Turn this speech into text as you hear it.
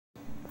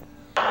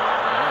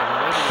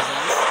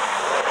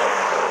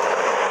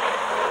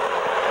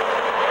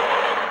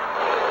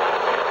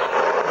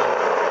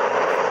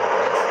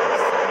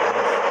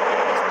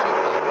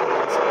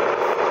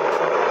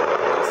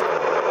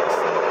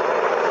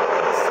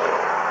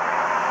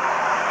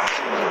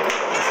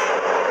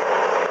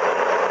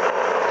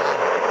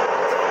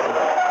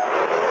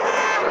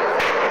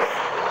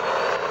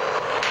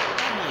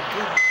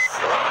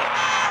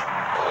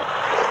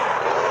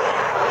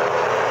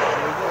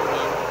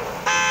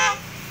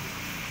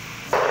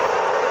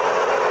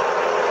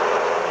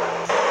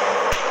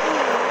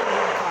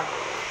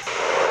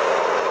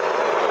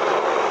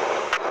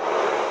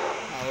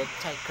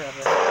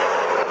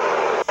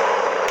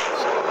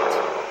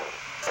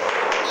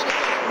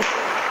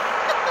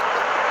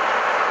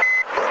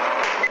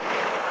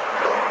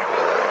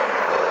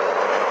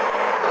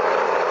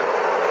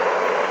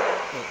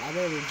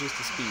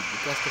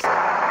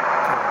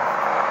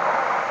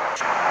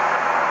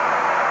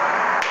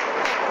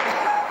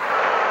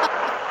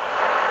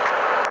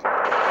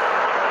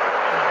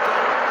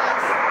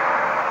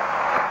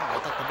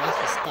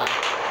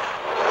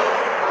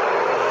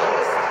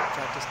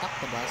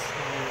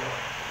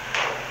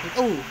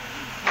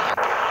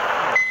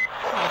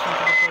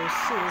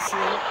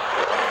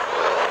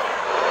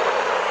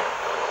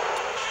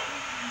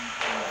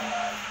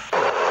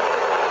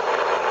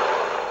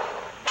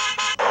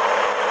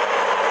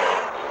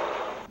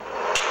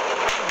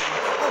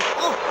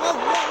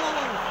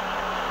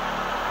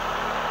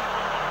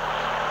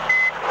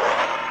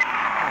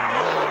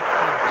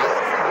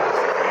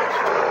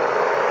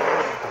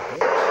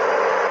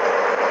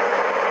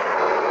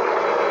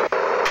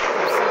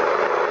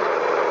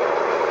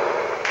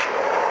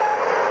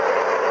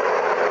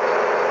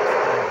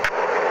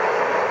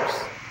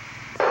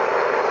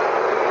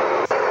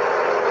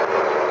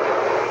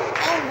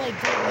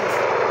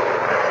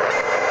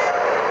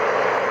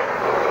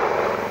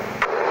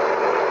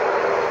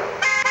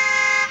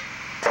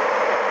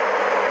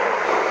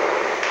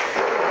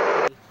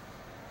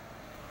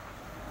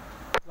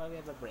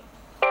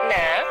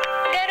Na,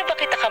 gaano ba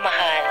kita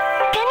kamahal?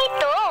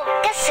 Ganito,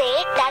 kasi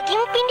lagi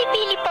mo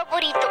pinipili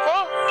paborito ko.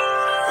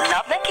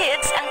 Love ng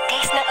kids ang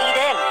taste ng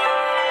Eden.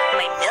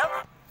 May milk.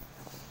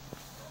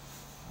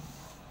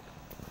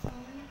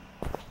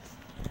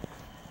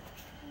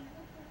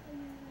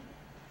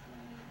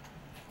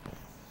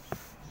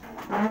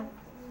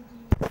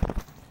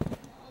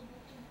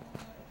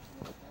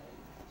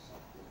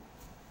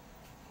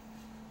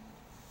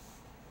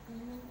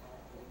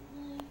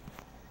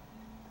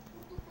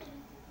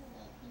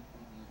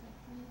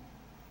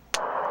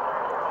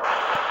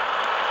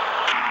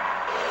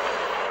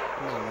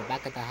 Now we're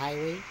back at the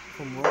highway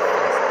for more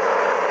fast.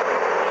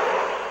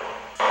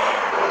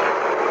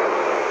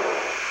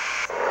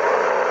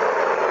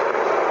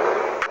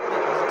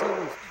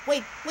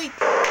 Wait, wait!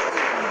 Oh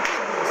my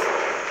goodness!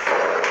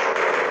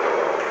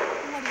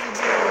 What is he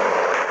doing?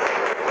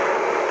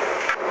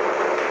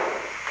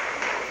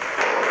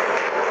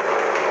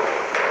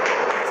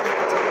 It's like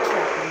a tow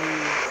truck when you...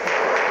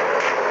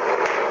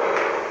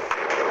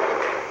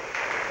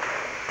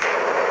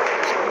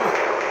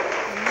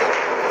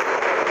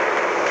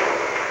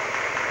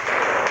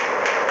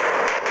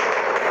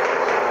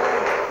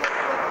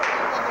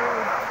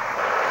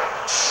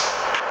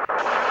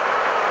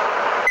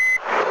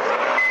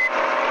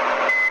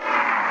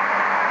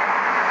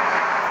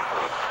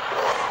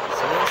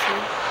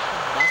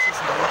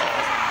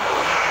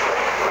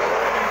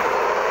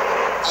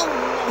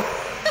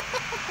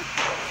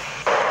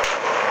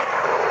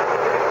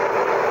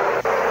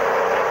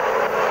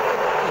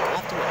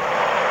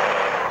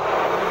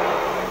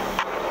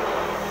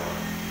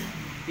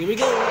 Here we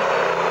go!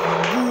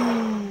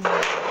 Boom!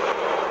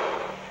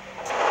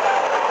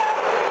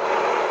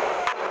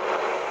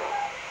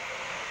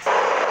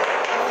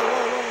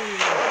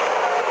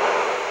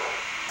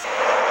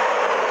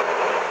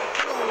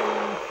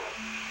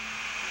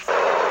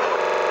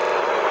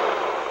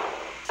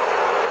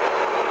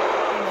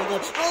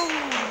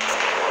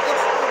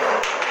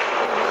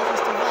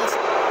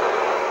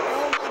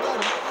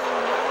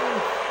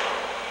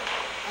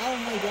 Oh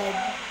my god!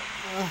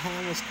 Oh, I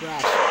almost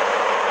crashed.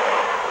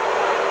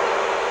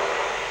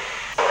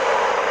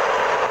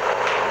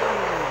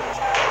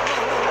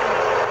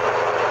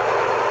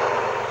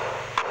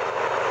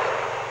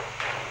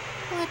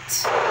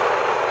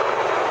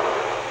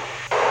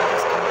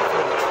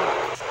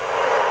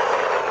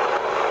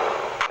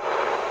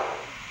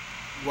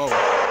 Whoa,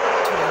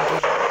 200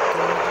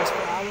 kilometers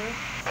per hour?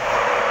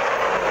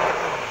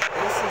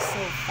 This is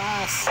so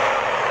fast.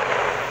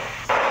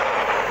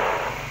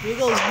 Here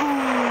goes, boom!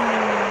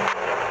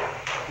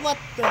 What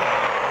the?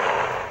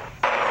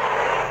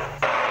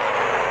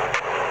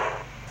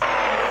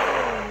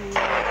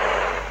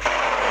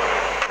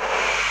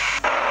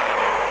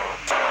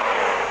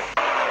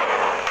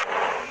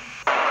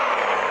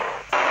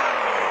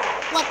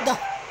 What the?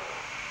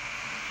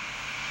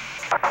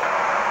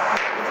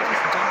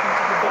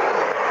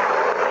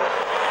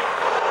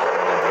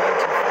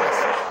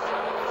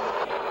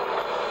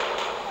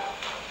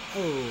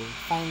 Oh,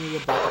 finally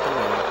we're back at the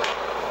road.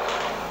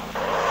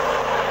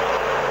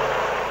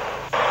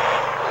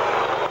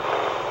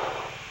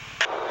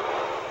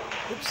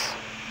 Oops.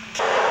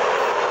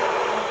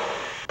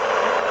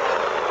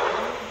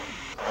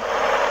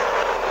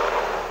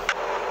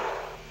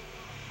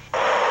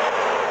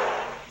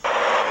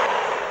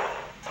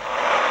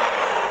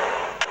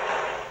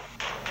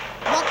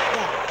 What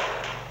the?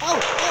 Oh,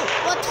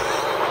 what?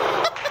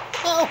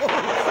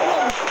 Oh!